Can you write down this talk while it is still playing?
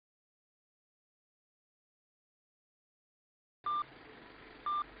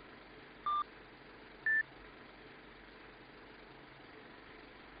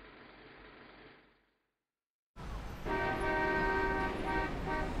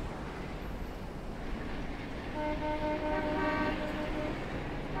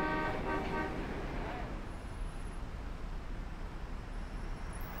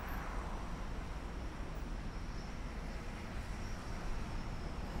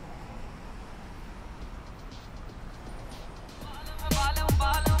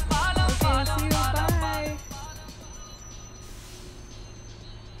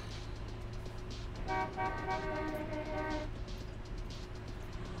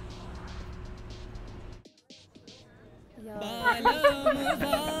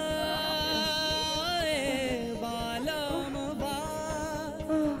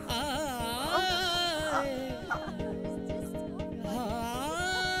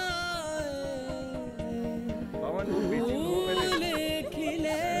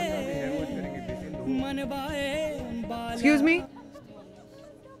Excuse me?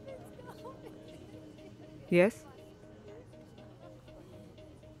 Yes?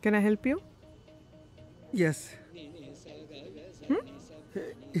 Can I help you? Yes.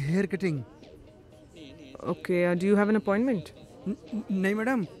 Hair cutting. Okay, do you have an appointment? नहीं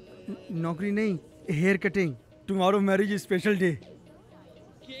madam, नौकरी नहीं, hair cutting. Tomorrow marriage is special day.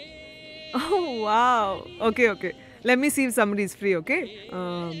 Oh, wow. Okay. Let me see if somebody is free, okay?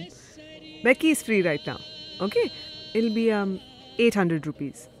 Becky is free right now. Okay? It'll be 800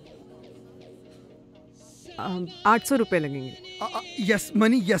 rupees. 800 रुपए लगेंगे. Yes,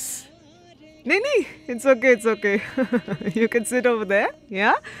 money, yes. नहीं, it's okay. You can sit over there,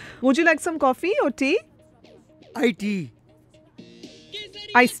 yeah? Would you like some coffee or tea? tea.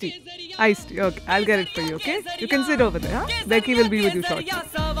 Iced tea. Okay, I'll get it for you, okay? You can sit over there, huh? Becky will be with you shortly.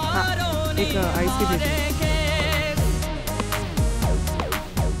 एक iced tea दे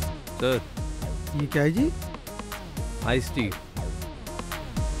sir, ये क्या है जी? Ice tea.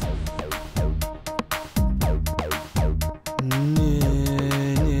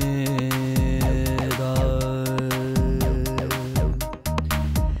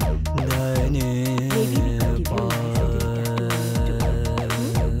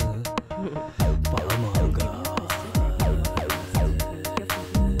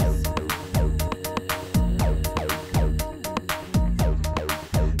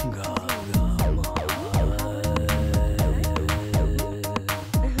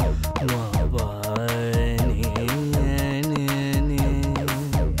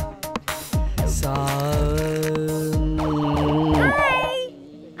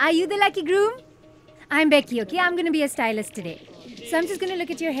 Lucky groom. I'm Becky, okay? I'm going to be a stylist today. So I'm just going to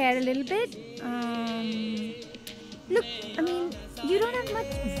look at your hair a little bit. Look, I mean, you don't have much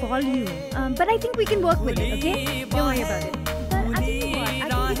volume. But I think we can work with it, okay? Don't worry about it. But I'll tell you what, I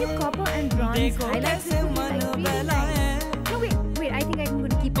can give you copper and bronze highlights. Like really nice. No, wait, I think I'm going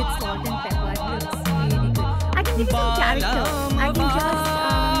to keep it salt and pepper. I think it's really good. I can give you some character. I can just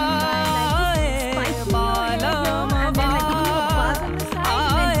spice your hair, and then like give you a buzz on the side.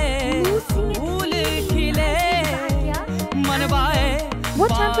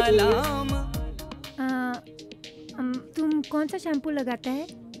 What shampoo do you use? तुम कौन सा shampoo लगाता है?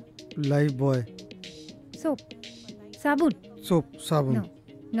 Life boy. Soap. साबुन. Soap. Sabun.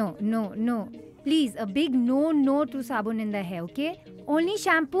 No. Please, a big no to sabun in the hair, okay? Only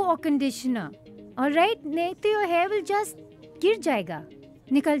shampoo or conditioner. All right? नहीं तो your hair will just गिर जाएगा,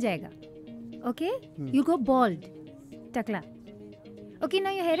 निकल जाएगा. Okay? You go bald. टकला. Okay,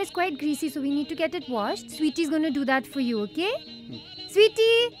 now your hair is quite greasy, so we need to get it washed. Sweetie's going to do that for you, okay?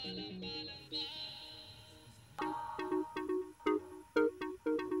 Sweetie!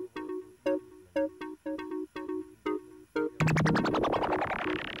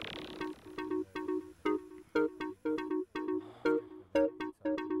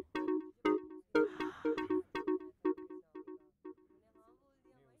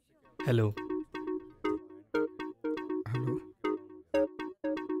 Hello.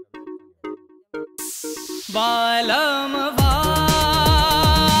 बालम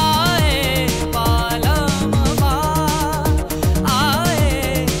वाए बालम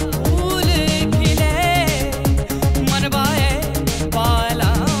वाए फूल खिले मन वाए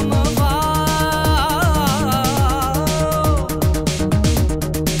बालम वाए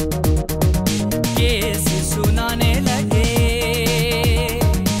केस सुनाने लगे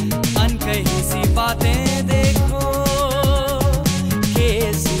अनकही सी बातें देखो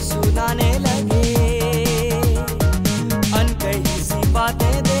केस सुनाने लगे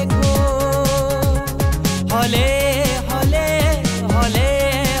बातें देखो हौले हौले हौले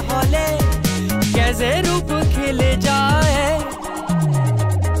हौले कैसे रूप खिल जाए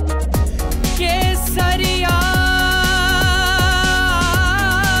केसरिया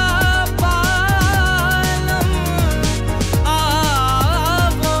बालम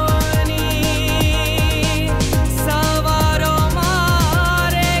आवनी सवारो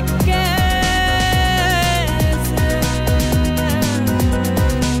मारे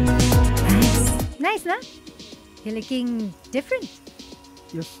Nice, huh? You're looking different.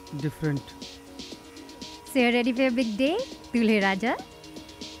 Yes, different. So you're ready for your big day, Dulhe Raja?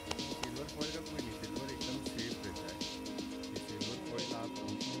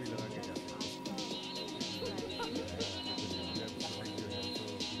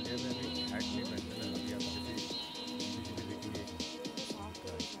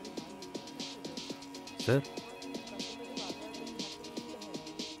 Sir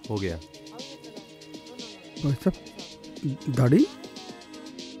हो गया। भाई साहब दाढ़ी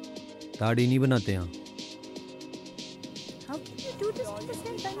दाढ़ी नहीं बनाते यहाँ। How can you do this to this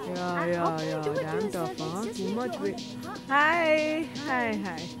man? Yeah, How yeah, can you yeah. do it to Damn yourself? tough, huh? It's Too just much like, weight. huh?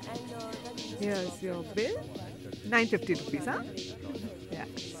 Hi. Here's your bill. 950 rupees, huh? Yeah.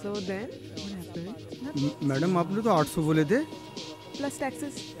 So then, what happened? Madam आपने तो 800 बोले थे। Plus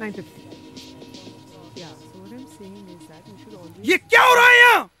taxes, 950. Yeah. So what I'm saying is that you should always. ये क्या हो रहा है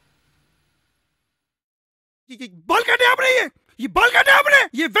यहाँ? ये बाल काटे आपने ये बाल काटे आपने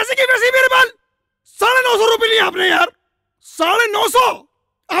ये वैसे की वैसे ही मेरे बाल 950 रुपए लिए आपने यार 950।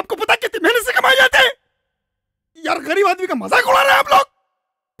 आपको पता कितनी मेहनत से कमाए जाते हैं यार। गरीब आदमी का मजाक उड़ा रहे हैं आप लोग।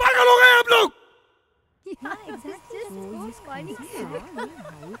 पागल हो गए आप लोग। Yeah, exactly. Oh, he's funny. crazy, huh? I mean,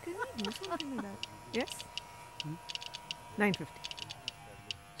 how can he do something like that? Yes? 950.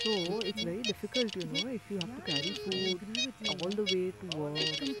 So, it's very difficult, you know, if you have to carry food all the way to work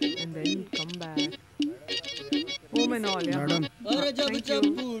and then come back. Home and all, yeah. Madam Thank you.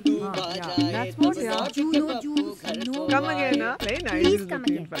 Yeah, that's what, yeah. Juice. No. Come again, huh? Very nice. Please is come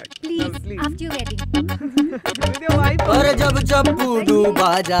the again. feedback. Please, Now, please. after your wedding. With your wife. और जब चप्पू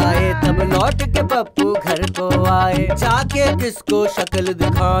डूबा जाए तब लौट के पप्पू घर को आए, जाके किसको शक्ल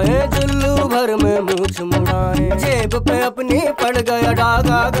दिखाए, जुल्लू भर में मूछ मुड़ाए, जेब पे अपनी पड़ गया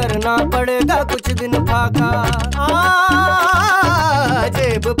डागा, करना पड़ेगा कुछ दिन फाका।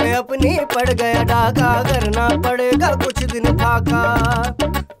 जेब पे अपनी पड़ गया डागा, करना पड़ेगा कुछ दिन फाका।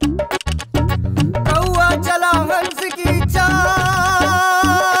 कौआ चला हंस की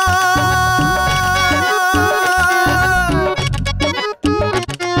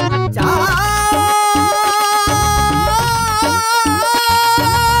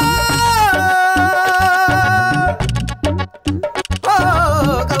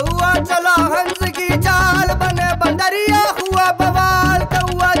चाल, बने बंदरिया हुआ बवाल,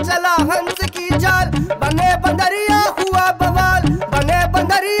 कौआ चला हंस की चाल, बने बंदरिया हुआ बवाल, बने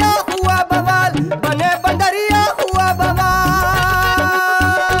बंदरिया हुआ बवाल, बने बंदरिया हुआ बवाल।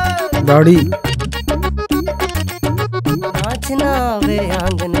 दाढ़ी नाचना वे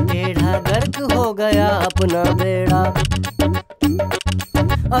आंगन टेढ़ा, गर्क हो गया अपना बेड़ा।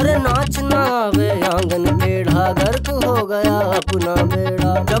 अरे नाचना वे आंगन टेढ़ा, गर्क हो गया अपना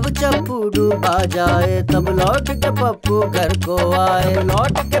बेड़ा। जब चप्पू डूबा जाए तब लौट के पप्पू घर को आए,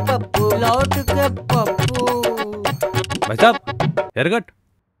 लौट के पप्पू भाई साहब हेयर कट।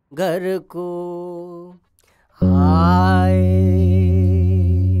 घर को आए।